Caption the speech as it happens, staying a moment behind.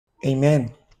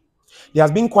Amen. There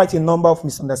has been quite a number of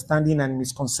misunderstanding and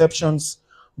misconceptions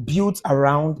built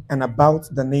around and about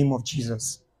the name of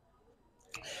Jesus.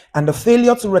 And the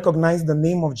failure to recognize the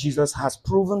name of Jesus has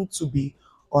proven to be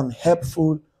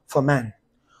unhelpful for man,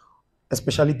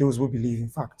 especially those who believe, in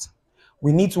fact.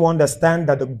 We need to understand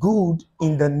that the good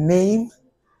in the name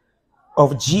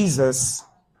of Jesus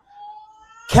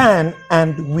can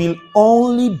and will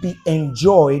only be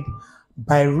enjoyed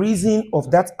by reason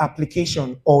of that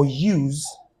application or use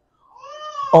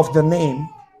of the name,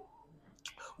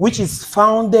 which is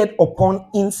founded upon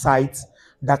insight,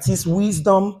 that is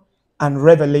wisdom and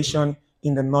revelation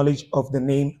in the knowledge of the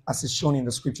name as is shown in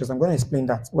the scriptures. I'm going to explain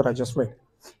that, what I just read.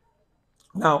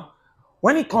 Now,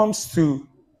 when it comes to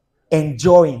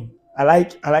enjoying, I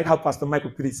like how Pastor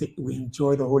Michael put it, say, we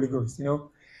enjoy the Holy Ghost,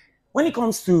 When it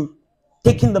comes to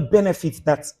taking the benefits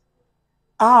that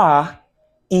are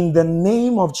in the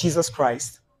name of Jesus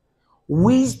Christ,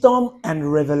 wisdom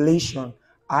and revelation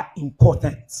are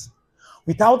important.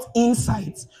 Without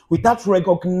insight, without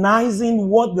recognizing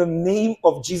what the name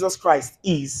of Jesus Christ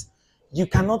is, you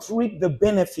cannot reap the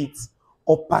benefits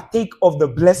or partake of the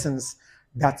blessings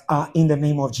that are in the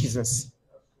name of Jesus.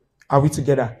 Are we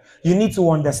together? You need to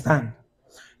understand.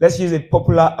 Let's use a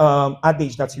popular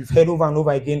adage that you've heard over and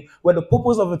over again: where the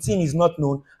purpose of a thing is not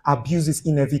known, abuse is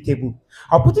inevitable.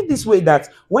 I'll put it this way: that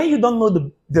when you don't know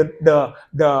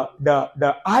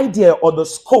the idea or the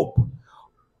scope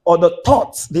or the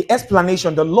thoughts, the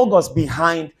explanation, the logos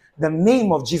behind the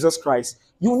name of Jesus Christ,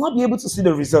 you will not be able to see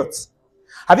the results.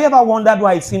 Have you ever wondered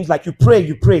why it seems like you pray?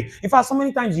 In fact, so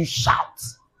many times you shout,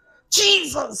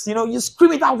 Jesus, you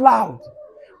scream it out loud,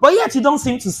 but yet you don't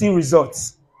seem to see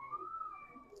results.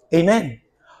 Amen.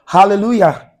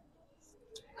 Hallelujah.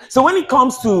 So when it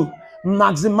comes to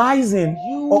maximizing,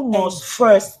 you must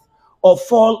first of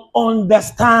all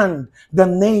understand the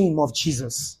name of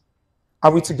Jesus.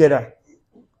 Are we together?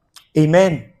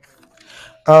 Amen.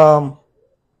 Pastor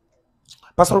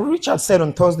Richard said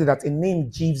on Thursday that a name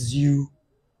gives you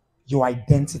your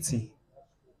identity.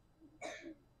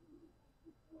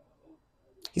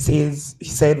 He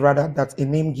said that a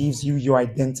name gives you your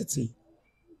identity.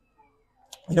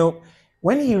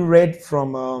 When he read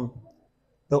from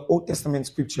the Old Testament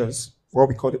scriptures, what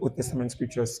we call the Old Testament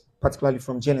scriptures, particularly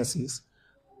from Genesis,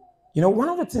 one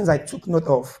of the things I took note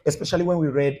of, especially when we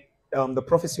read the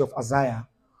prophecy of Isaiah,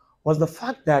 was the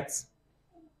fact that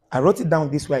I wrote it down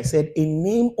this way. I said, a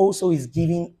name also is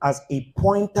given as a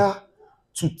pointer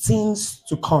to things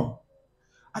to come.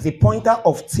 As a pointer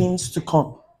of things to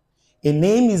come. A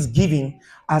name is given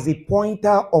as a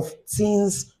pointer of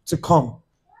things to come,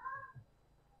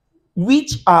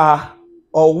 which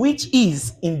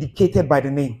is indicated by the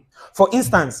name. For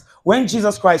instance, when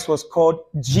Jesus Christ was called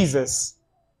Jesus,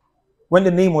 when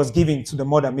the name was given to the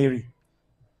mother Mary,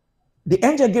 the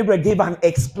angel Gabriel gave an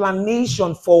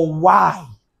explanation for why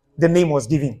the name was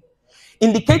given,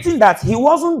 indicating that he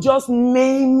wasn't just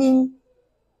naming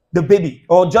the baby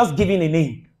or just giving a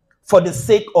name for the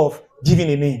sake of giving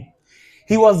a name.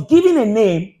 He was giving a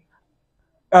name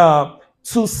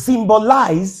to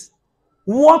symbolize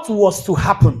what was to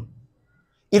happen.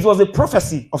 It was a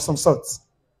prophecy of some sort.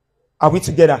 Are we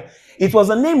together? It was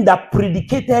a name that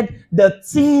predicated the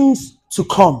things to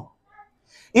come.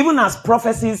 Even as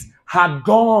prophecies had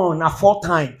gone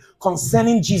aforetime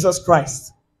concerning Jesus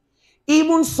Christ,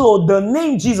 even so, the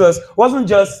name Jesus wasn't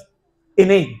just a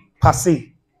name per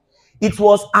se. It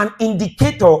was an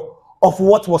indicator of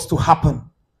what was to happen.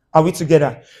 Are we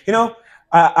together?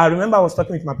 I remember I was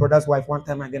talking with my brother's wife one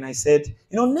time, and then I said,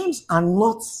 names are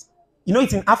not,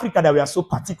 it's in Africa that we are so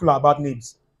particular about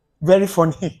names. Very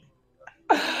funny.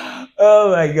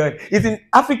 Oh my God. It's in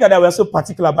Africa that we are so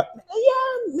particular about,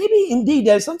 yeah, maybe indeed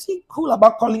there's something cool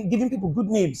about giving people good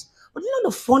names. But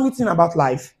the funny thing about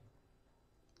life?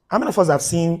 How many of us have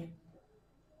seen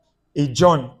a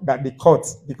John that they caught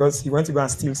because he went to go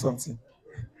and steal something?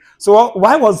 So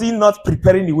why was he not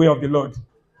preparing the way of the Lord?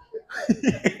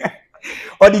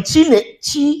 Or the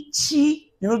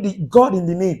the God in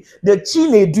the name, the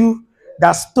Chinedu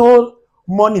that stole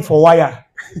money for wire.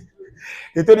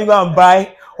 They told him go and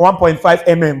buy 1.5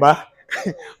 mm,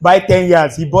 buy 10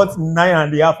 yards. He bought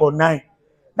 9.5 or 9.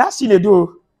 That's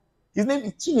Chinedu. His name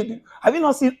is Chinedu. Have you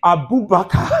not seen Abu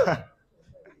Bakr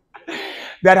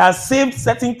that has saved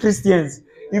certain Christians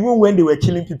even when they were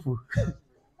killing people?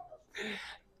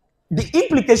 The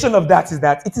implication of that is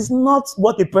that it is not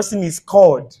what a person is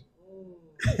called.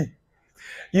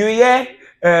 You hear,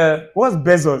 what's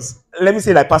Bezos? Let me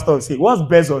say like Pastor will say, what's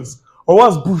Bezos? Or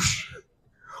what's Bush?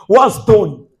 What's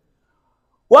Stone?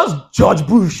 What's George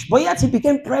Bush? But yet he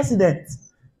became president.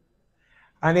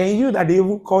 And then you that they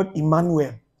even called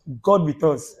Emmanuel. God with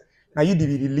us. Now you be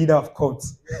the leader of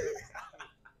courts.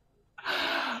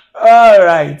 All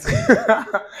right.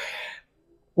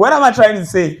 What am I trying to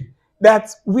say? That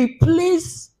we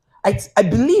place, I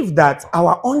believe that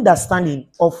our understanding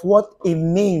of what a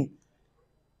name,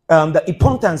 the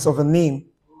importance of a name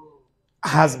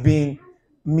has been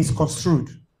misconstrued.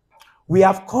 We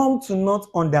have come to not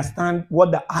understand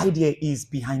what the idea is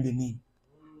behind the name.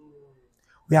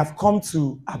 We have come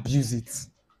to abuse it.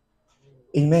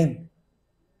 Amen.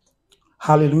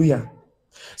 Hallelujah.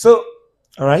 So,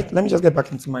 all right, let me just get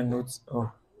back into my notes.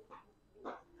 Oh.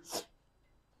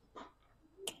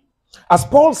 As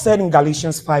Paul said in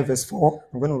Galatians 5 verse 4,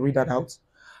 I'm going to read that out.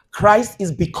 Christ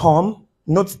is become,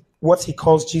 not what he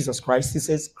calls Jesus Christ. He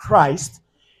says Christ,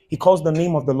 he calls the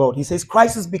name of the Lord. He says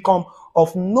Christ is become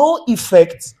of no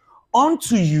effect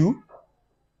unto you,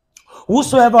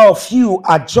 whosoever of you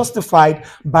are justified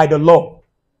by the law.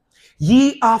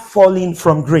 Ye are fallen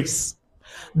from grace.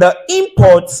 The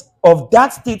import of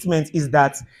that statement is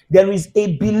that there is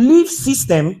a belief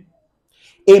system,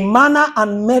 a manner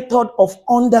and method of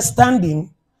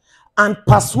understanding and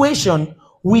persuasion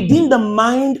within the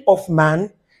mind of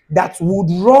man that would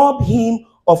rob him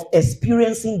of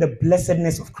experiencing the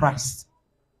blessedness of Christ.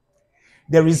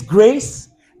 There is grace,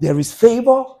 there is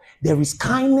favor, there is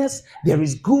kindness, there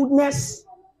is goodness.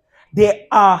 There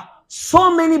are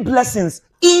so many blessings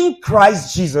in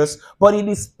Christ Jesus, but it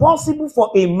is possible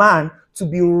for a man to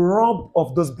be robbed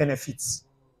of those benefits.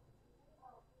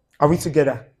 Are we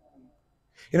together?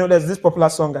 You know, there's this popular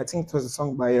song, I think it was a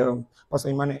song by Pastor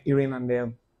Emmanuel Irin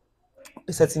and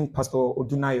a certain Pastor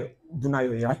Dunayo,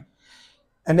 yeah?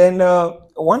 And then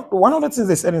one of the things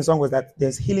they said in the song was that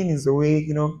there's healing in the way,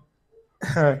 you know.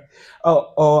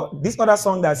 Or this other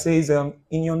song that says,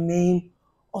 in your name,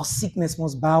 all sickness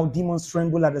must bow, demons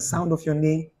tremble at the sound of your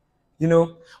name, you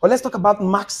know. Or let's talk about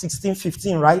Mark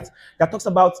 16:15, right? That talks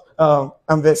about,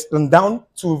 and down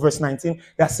to verse 19,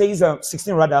 that says,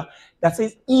 16 rather, that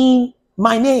says, in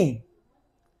my name,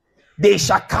 they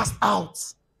shall cast out.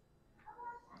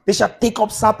 They shall take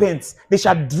up serpents. They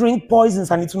shall drink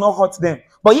poisons and it will not hurt them.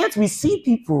 But yet we see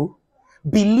people,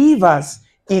 believers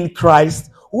in Christ,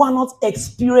 who are not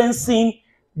experiencing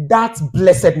that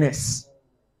blessedness.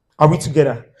 Are we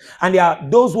together? And there are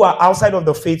those who are outside of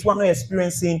the faith who are not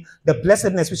experiencing the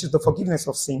blessedness, which is the forgiveness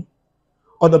of sin,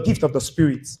 or the gift of the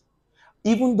Spirit,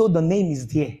 even though the name is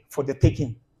there for the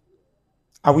taking.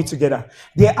 Are we together?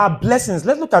 There are blessings.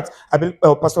 Let's look at, I believe,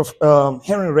 Pastor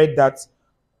Henry read that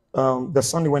the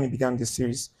Sunday when he began this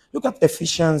series. Look at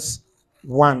Ephesians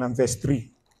 1 and verse 3.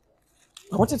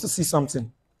 I want you to see something.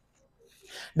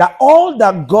 That all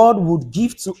that God would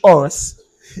give to us,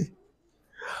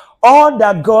 all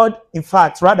that God, in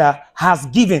fact, rather, has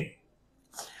given,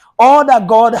 all that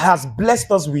God has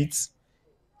blessed us with,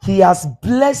 he has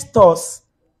blessed us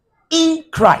in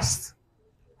Christ.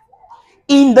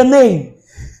 In the name.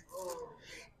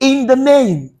 In the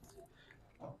name.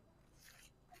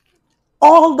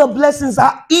 All the blessings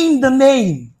are in the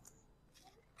name.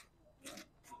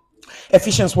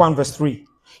 Ephesians 1 verse 3.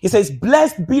 It says,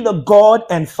 blessed be the God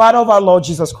and Father of our Lord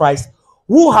Jesus Christ,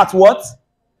 who hath what?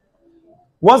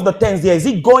 What's the tense there? Is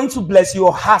he going to bless you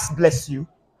or has blessed you?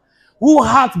 Who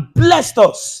hath blessed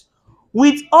us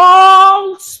with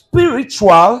all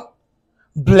spiritual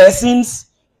blessings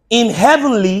in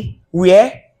heavenly,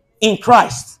 where? In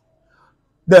Christ.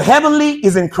 The heavenly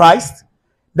is in Christ.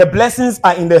 The blessings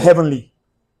are in the heavenly.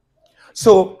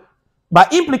 So, by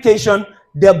implication,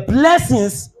 the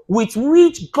blessings with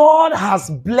which God has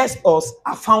blessed us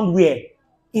are found where?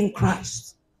 In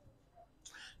Christ.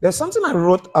 There's something I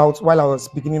wrote out while I was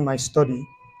beginning my study.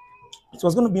 It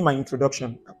was going to be my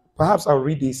introduction. Perhaps I'll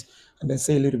read this and then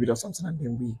say a little bit of something and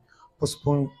then we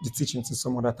postpone the teaching to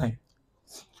some other time.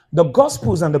 The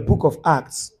Gospels and the book of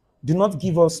Acts do not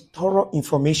give us thorough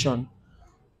information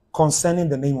concerning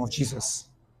the name of Jesus.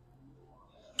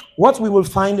 What we will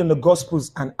find in the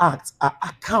Gospels and Acts are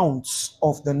accounts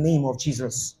of the name of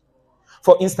Jesus.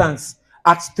 For instance,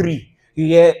 Acts 3, you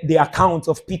hear the account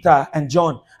of Peter and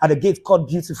John at the gate called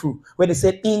Beautiful, where they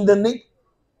said, in the name,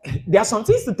 there are some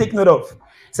things to take note of.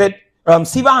 It said,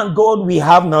 silver and gold we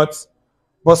have not,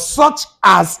 but such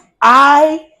as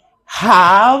I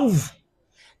have.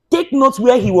 Take note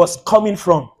where he was coming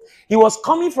from. He was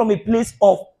coming from a place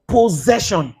of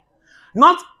possession,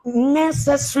 not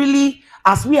necessarily,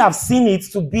 as we have seen it,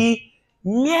 to be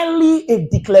merely a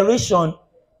declaration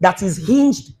that is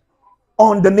hinged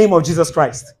on the name of Jesus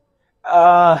Christ.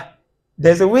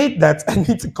 There's a way that I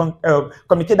need to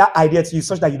communicate that idea to you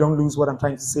such that you don't lose what I'm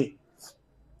trying to say.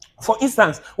 For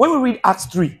instance, when we read Acts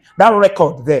 3, that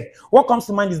record there, what comes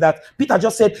to mind is that Peter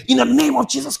just said, in the name of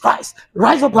Jesus Christ,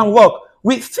 rise up and walk.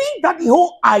 We think that the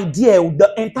whole idea,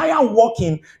 the entire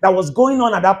walking that was going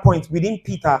on at that point within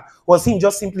Peter was him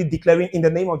just simply declaring, in the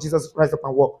name of Jesus, rise up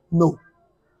and walk. No.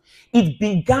 It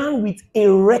began with a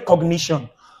recognition,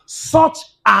 such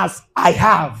as I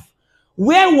have.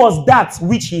 Where was that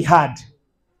which he had?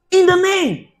 In the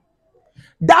name.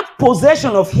 That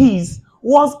possession of his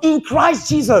was in Christ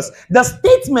Jesus. The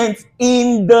statement,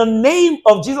 in the name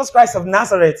of Jesus Christ of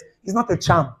Nazareth, is not a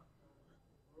charm.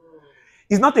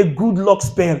 It's not a good luck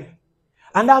spell.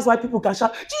 And that's why people can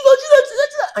shout, Jesus, Jesus, Jesus,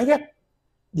 Jesus. And yet,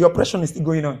 the oppression is still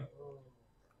going on.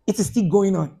 It is still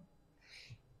going on.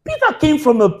 Peter came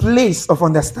from a place of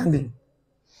understanding.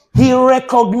 He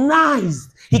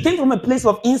recognized. He came from a place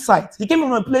of insight. He came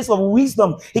from a place of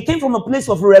wisdom. He came from a place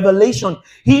of revelation.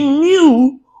 He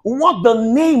knew what the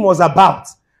name was about.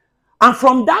 And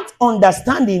from that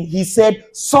understanding, he said,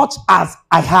 such as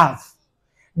I have.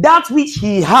 That which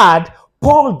he had,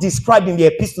 Paul described in the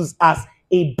epistles as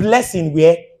a blessing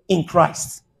where in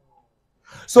Christ.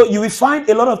 So you will find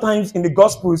a lot of times in the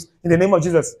Gospels, in the name of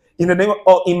Jesus, in the name of,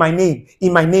 or in my name,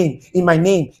 in my name, in my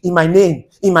name, in my name,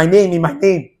 in my name, in my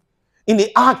name. In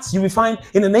the Acts, you will find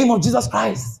in the name of Jesus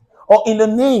Christ, or in the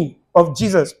name of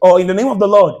Jesus, or in the name of the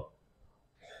Lord.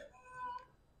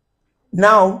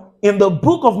 Now, in the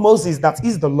book of Moses, that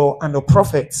is the law and the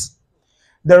prophets,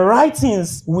 the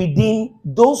writings within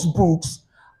those books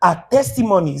are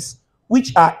testimonies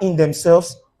which are in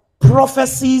themselves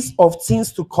prophecies of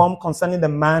things to come concerning the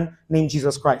man named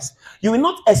Jesus Christ. You will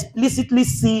not explicitly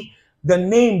see the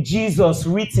name Jesus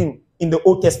written in the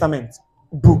Old Testament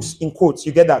books, in quotes.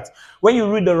 You get that? When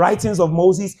you read the writings of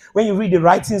Moses, when you read the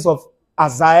writings of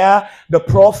Isaiah, the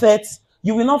prophets,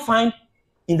 you will not find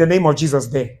in the name of Jesus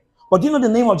there. But you know, the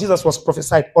name of Jesus was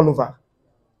prophesied all over.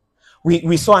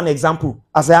 We saw an example,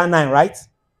 Isaiah 9, right?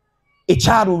 A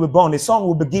child will be born, a son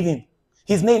will be given.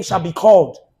 His name shall be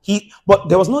called. But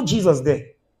there was no Jesus there.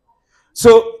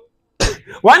 So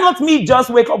why not me just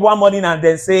wake up one morning and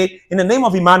then say, in the name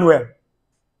of Emmanuel,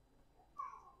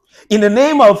 in the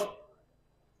name of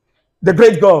the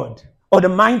great God, or the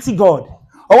mighty God?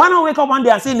 Or why not wake up one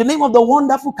day and say, in the name of the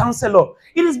wonderful counselor?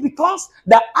 It is because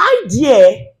the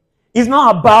idea is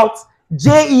not about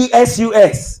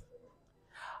Jesus,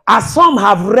 as some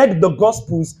have read the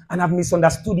Gospels and have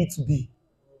misunderstood it to be.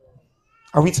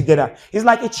 Are we together? It's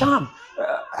like a charm.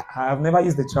 I've never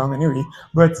used the charm anyway,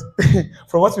 but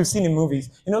from what we've seen in movies,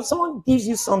 you know, someone gives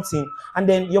you something and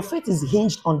then your faith is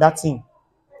hinged on that thing,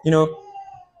 you know,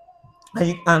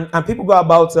 and people go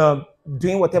about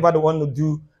doing whatever they want to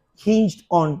do, hinged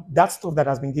on that stuff that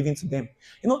has been given to them.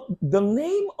 You know, the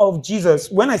name of Jesus,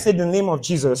 when I say the name of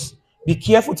Jesus, be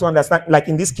careful to understand, like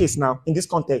in this case now, in this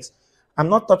context, I'm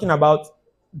not talking about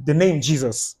the name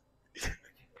Jesus.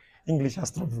 English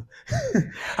has trouble.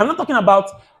 I'm not talking about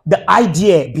the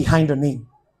idea behind the name.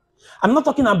 I'm not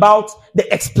talking about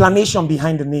the explanation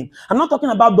behind the name. I'm not talking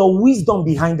about the wisdom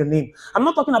behind the name. I'm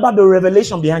not talking about the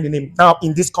revelation behind the name. Now,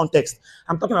 in this context,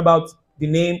 I'm talking about the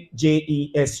name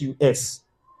Jesus.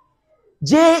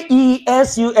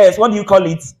 Jesus, what do you call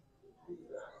it?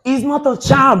 It's not a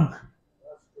charm.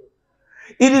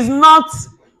 It is not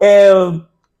a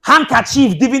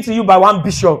handkerchief given to you by one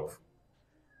bishop.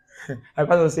 I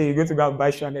was say you go to go and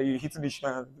buy shoe and then you hit the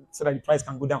shoe so that the price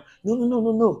can go down.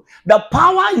 No. The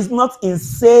power is not in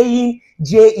saying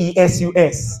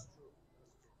Jesus.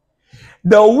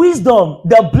 The wisdom,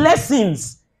 the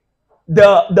blessings,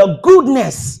 the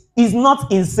goodness is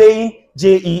not in saying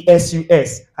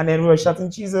Jesus. And then we were shouting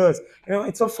Jesus. You know,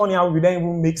 it's so funny how we don't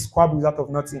even make squabbles out of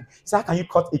nothing. So how can you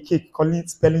cut a cake, call it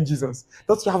spelling Jesus?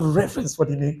 Don't you have a reference for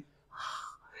the name?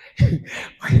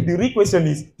 The real question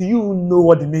is, do you know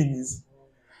what the name is?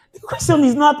 The question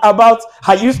is not about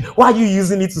why are you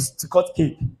using it to cut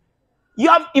cake. You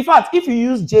have, in fact, if you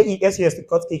use Jesus to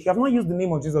cut cake, you have not used the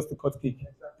name of Jesus to cut cake.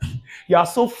 You are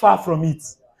so far from it,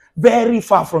 very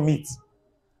far from it.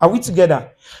 Are we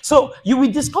together? So you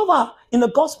will discover in the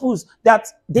Gospels that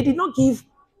they did not give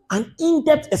an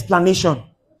in-depth explanation.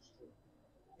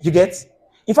 You get?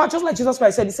 In fact, just like Jesus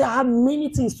Christ said, he said, I have many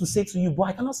things to say to you, but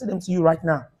I cannot say them to you right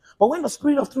now. But when the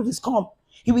Spirit of truth is come,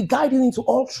 he will guide you into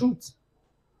all truth.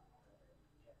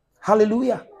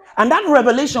 Hallelujah. And that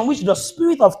revelation which the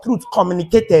Spirit of truth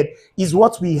communicated is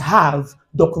what we have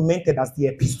documented as the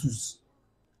epistles.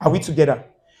 Are we together?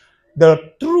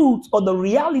 The truth or the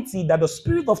reality that the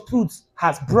Spirit of truth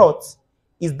has brought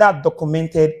is that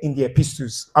documented in the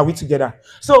epistles. Are we together?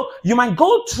 So you might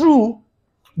go through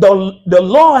the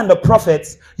law and the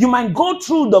prophets, you might go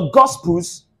through the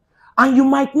Gospels, and you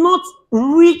might not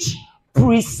reach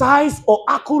precise or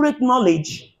accurate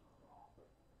knowledge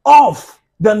of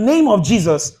the name of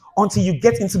Jesus until you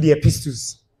get into the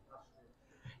epistles.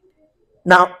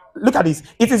 Now, look at this.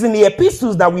 It is in the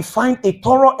epistles that we find a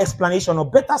thorough explanation, or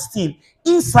better still,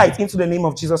 insight into the name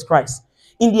of Jesus Christ.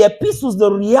 In the epistles,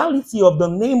 the reality of the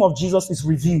name of Jesus is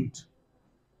revealed.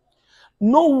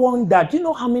 No wonder, do you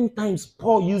know how many times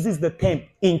Paul uses the term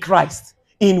in Christ,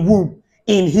 in whom,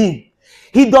 in him?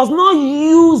 He does not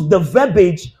use the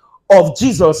verbiage of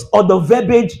Jesus or the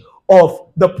verbiage of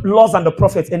the laws and the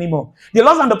prophets anymore. The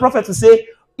laws and the prophets will say,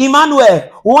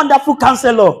 Emmanuel, wonderful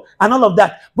counselor, and all of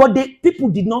that. But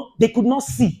people could not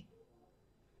see.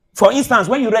 For instance,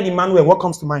 when you read Emmanuel, what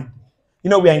comes to mind? You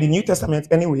know, we are in the New Testament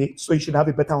anyway, so you should have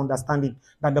a better understanding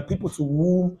than the people to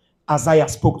whom Isaiah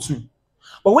spoke to.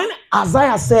 But when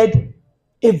Isaiah said,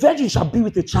 a virgin shall be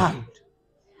with a child,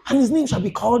 and his name shall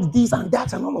be called this and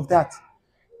that and all of that,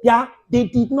 yeah, they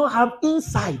did not have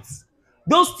insights.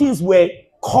 Those things were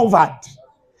covered.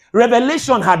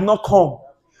 Revelation had not come.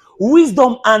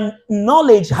 Wisdom and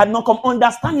knowledge had not come.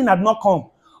 Understanding had not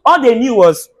come. All they knew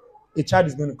was a child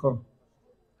is going to come.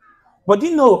 But do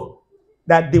you know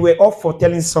that they were all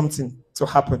foretelling something to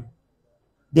happen?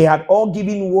 They had all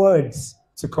given words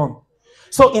to come.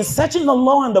 So in searching the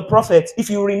law and the prophets, if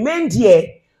you remained here,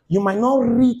 you might not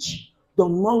reach the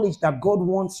knowledge that God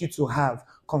wants you to have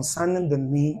concerning the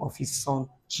name of his son,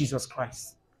 Jesus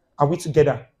Christ. Are we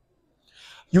together?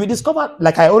 You will discover,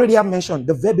 like I already have mentioned,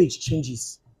 the verbiage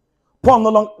changes. Paul no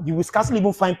longer, you will scarcely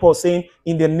even find Paul saying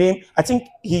in the name. I think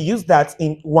he used that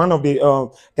in one of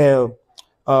the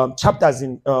chapters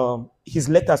in his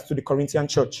letters to the Corinthian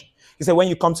church. He said, when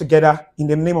you come together in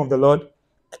the name of the Lord,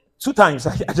 2 times,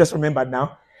 I just remembered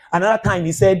now. Another time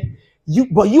he said,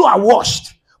 but you are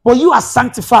washed, but you are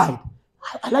sanctified.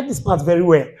 I like this part very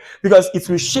well because it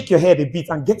will shake your head a bit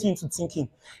and get you into thinking.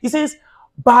 He says,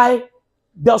 by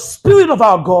the Spirit of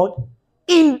our God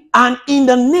in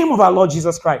the name of our Lord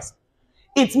Jesus Christ.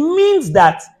 It means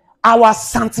that our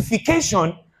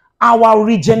sanctification, our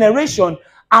regeneration,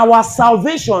 our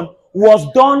salvation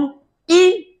was done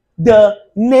in the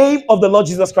name of the Lord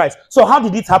Jesus Christ. So how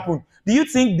did it happen? Do you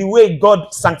think the way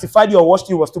God sanctified you or washed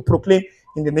you was to proclaim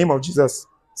in the name of Jesus,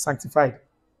 sanctified?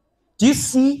 Do you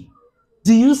see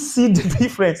the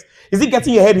difference? Is it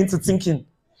getting your head into thinking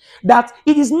that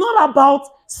it is not about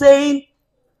saying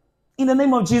in the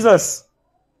name of Jesus?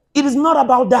 It is not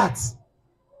about that.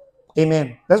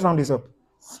 Amen. Let's round this up.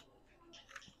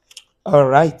 All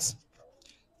right.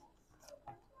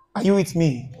 Are you with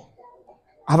me?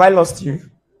 Have I lost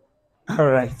you? All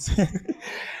right.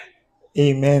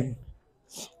 Amen.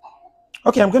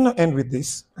 Okay, I'm going to end with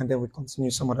this and then we'll continue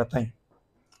some other time.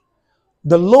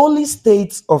 The lowly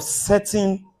state of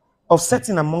setting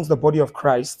amongst the body of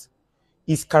Christ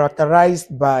is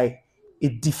characterized by a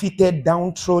defeated,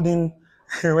 downtrodden.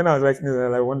 When I was writing this, I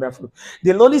was like, wonderful.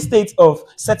 The lowly state of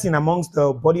setting amongst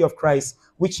the body of Christ,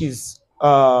 which is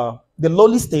the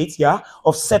lowly state,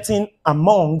 of setting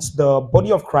amongst the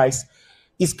body of Christ,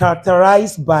 is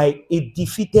characterized by a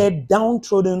defeated,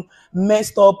 downtrodden,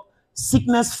 messed up,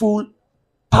 sickness-full,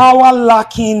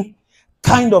 power-lacking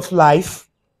kind of life.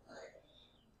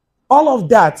 All of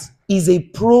that is a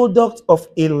product of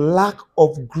a lack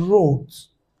of growth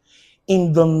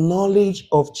in the knowledge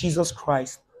of Jesus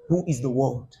Christ, who is the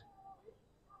Word.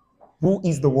 Who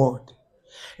is the Word.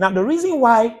 Now, the reason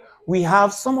why we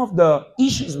have some of the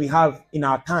issues we have in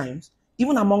our times,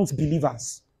 even amongst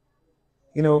believers,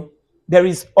 there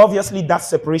is obviously that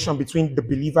separation between the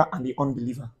believer and the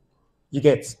unbeliever. You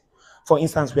get? For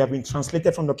instance, we have been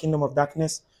translated from the kingdom of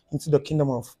darkness into the kingdom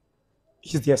of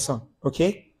his dear son.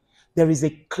 Okay? There is a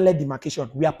clear demarcation.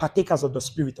 We are partakers of the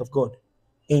Spirit of God.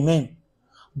 Amen.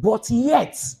 But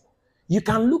yet, you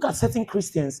can look at certain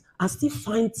Christians and still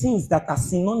find things that are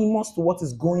synonymous to what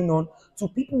is going on to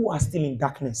people who are still in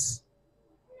darkness.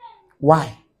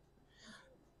 Why?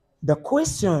 The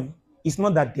question is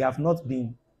not that they have not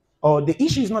been, or the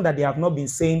issue is not that they have not been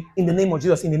saying, in the name of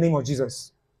Jesus, in the name of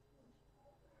Jesus.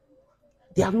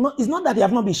 It's not that they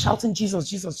have not been shouting, Jesus,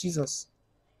 Jesus, Jesus.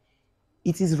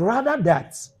 It is rather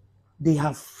that they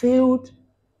have failed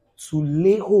to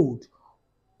lay hold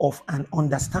of an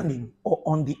understanding or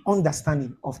on the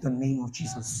understanding of the name of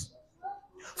Jesus.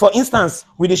 For instance,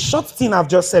 with the short thing I've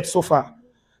just said so far,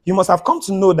 you must have come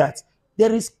to know that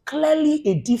there is clearly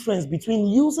a difference between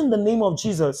using the name of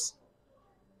Jesus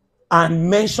and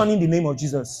mentioning the name of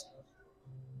Jesus.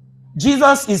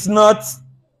 Jesus is not,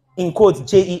 in quotes,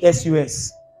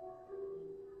 Jesus.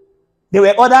 There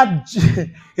were other, do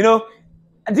you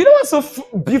know what's so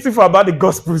beautiful about the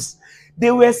Gospels? They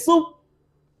were so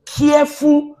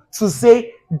careful to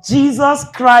say Jesus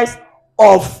Christ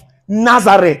of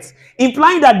Nazareth,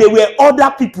 implying that they were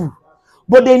other people,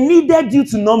 but they needed you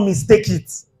to not mistake it.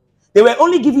 They were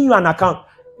only giving you an account.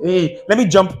 Hey, let me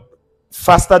jump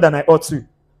faster than I ought to.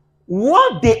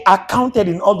 What they accounted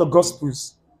in all the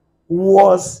Gospels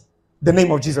was the name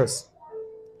of Jesus.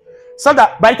 So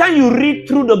that by the time you read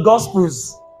through the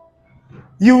Gospels,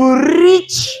 you will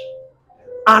reach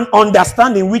an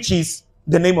understanding which is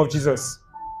the name of Jesus.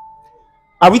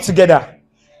 Are we together?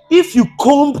 If you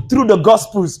comb through the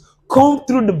Gospels, comb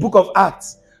through the book of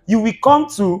Acts, you will come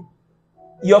to,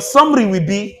 your summary will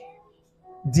be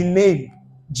the name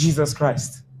Jesus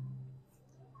Christ.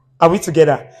 Are we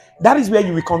together? That is where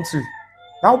you will come to.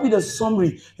 That will be the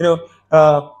summary.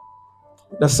 The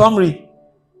summary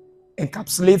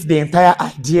encapsulates the entire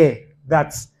idea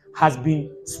that has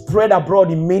been spread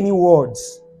abroad in many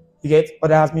words. You get? Or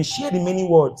that has been shared in many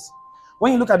words.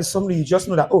 When you look at the summary, you just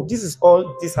know that, oh, this is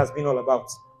all this has been all about.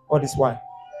 All this while.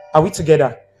 Are we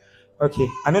together? Okay.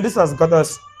 I know this has got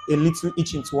us a little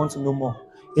itching to want to know more.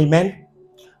 Amen.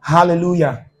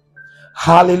 Hallelujah.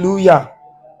 Hallelujah.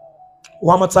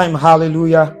 One more time.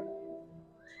 Hallelujah.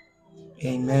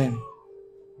 Amen.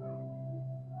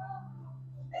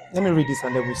 Let me read this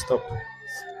and then we stop.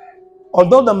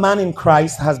 Although the man in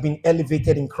Christ has been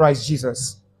elevated in Christ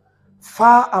Jesus,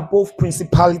 far above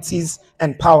principalities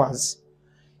and powers,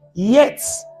 yet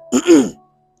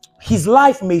his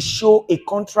life may show a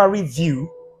contrary view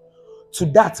to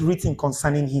that written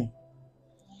concerning him,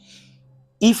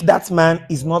 if that man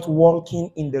is not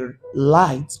walking in the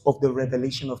light of the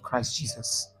revelation of Christ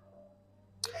Jesus.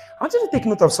 I want you to take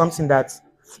note of something, that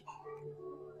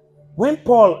when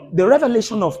the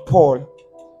revelation of Paul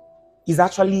is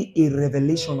actually a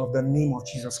revelation of the name of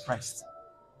Jesus Christ.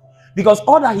 Because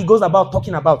all that he goes about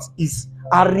talking about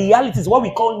are realities, what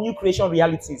we call new creation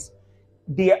realities.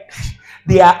 They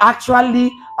are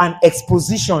actually an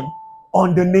exposition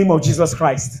on the name of Jesus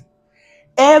Christ.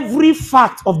 Every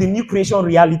fact of the new creation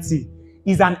reality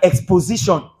is an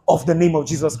exposition of the name of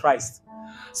Jesus Christ.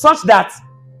 Such that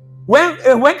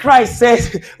when Christ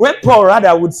says, when Paul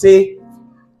rather would say,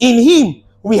 in him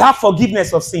we have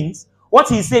forgiveness of sins, what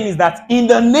he's saying is that in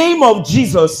the name of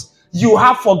Jesus, you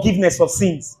have forgiveness of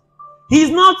sins. He's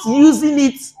not using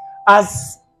it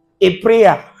as a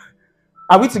prayer.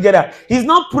 Are we together? He's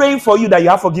not praying for you that you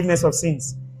have forgiveness of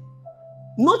sins.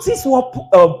 Notice what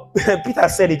Peter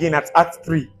said again at Acts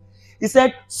 3. He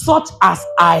said, such as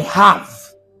I have,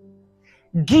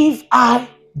 give I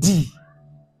thee.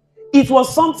 It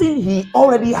was something he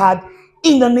already had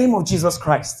in the name of Jesus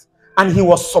Christ, and he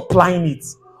was supplying it.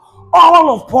 All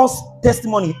of Paul's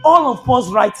testimony, all of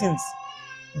Paul's writings,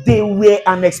 they were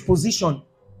an exposition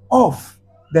of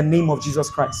the name of Jesus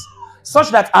Christ. Such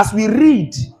that as we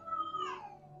read,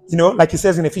 like he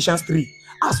says in Ephesians 3,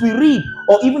 as we read,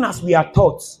 or even as we are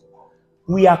taught,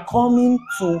 we are coming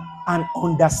to an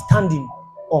understanding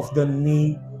of the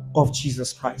name of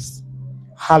Jesus Christ.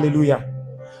 Hallelujah.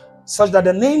 Such that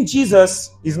the name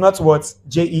Jesus is not what?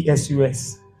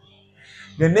 Jesus.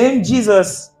 The name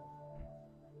Jesus,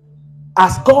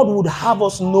 as God would have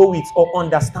us know it or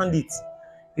understand it,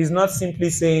 is not simply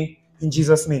saying, in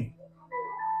Jesus' name.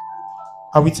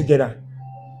 Are we together?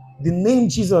 The name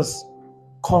Jesus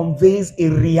conveys a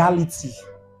reality.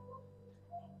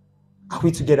 Are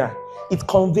we together? It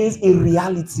conveys a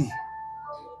reality.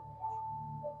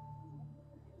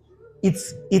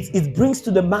 It brings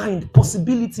to the mind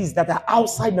possibilities that are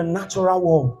outside the natural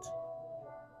world.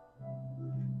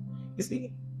 You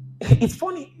see, it's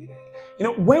funny.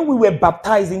 When we were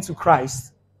baptized into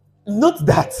Christ, note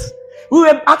that we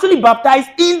were actually baptized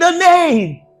in the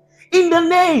name. In the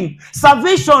name.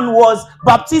 Salvation was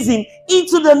baptism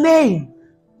into the name.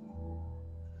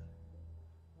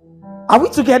 Are we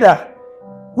together?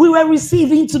 We were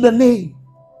received into the name.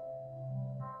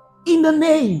 In the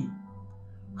name.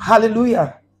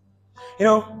 Hallelujah.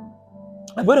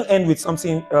 I'm going to end with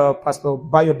something Pastor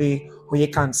Bayode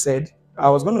Oyekan said. I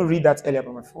was going to read that earlier,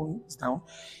 but my phone is down.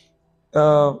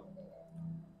 The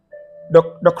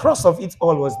cross of it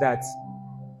all was that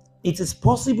it is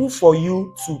possible for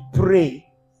you to pray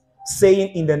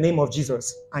saying in the name of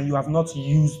Jesus, and you have not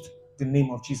used the name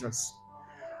of Jesus.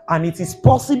 And it is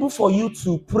possible for you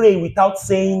to pray without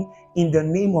saying in the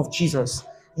name of Jesus,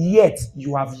 yet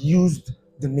you have used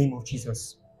the name of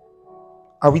Jesus.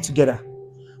 Are we together?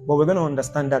 But we're going to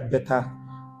understand that better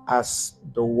as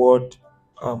the word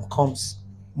comes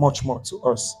much more to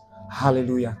us.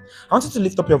 Hallelujah. I want you to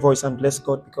lift up your voice and bless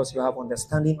God because you have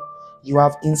understanding, you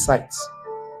have insights.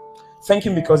 Thank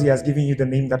him because he has given you the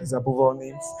name that is above all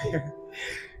names.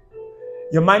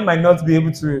 Your mind might not be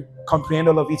able to comprehend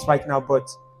all of it right now, but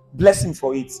bless him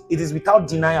for it. It is without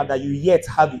denial that you yet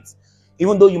have it.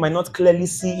 Even though you might not clearly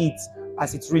see it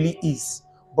as it really is,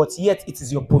 but yet it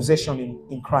is your possession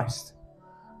in Christ.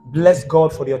 Bless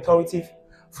God for the authority,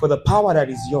 for the power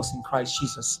that is yours in Christ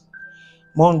Jesus.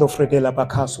 Mondo fredela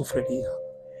bakasu fredia.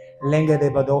 Lenge de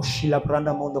badoshila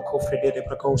branda mondo kofrede de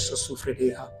brakoso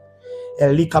sufredia.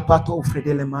 Elika pato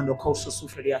fredele mando koso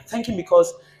sufredia. Thank you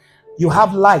because you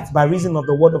have light by reason of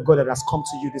the word of God that has come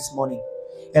to you this morning.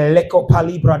 Eleko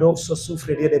pali bradoso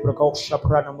sufrede de brakosha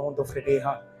branda mondo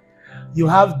fredeha. You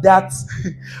have that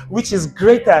which is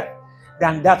greater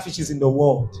than that which is in the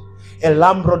world.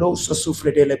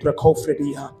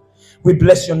 We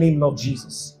bless your name, Lord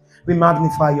Jesus. We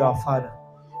magnify you, our Father.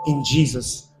 In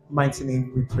Jesus' mighty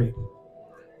name we pray.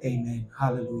 Amen.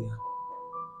 Hallelujah.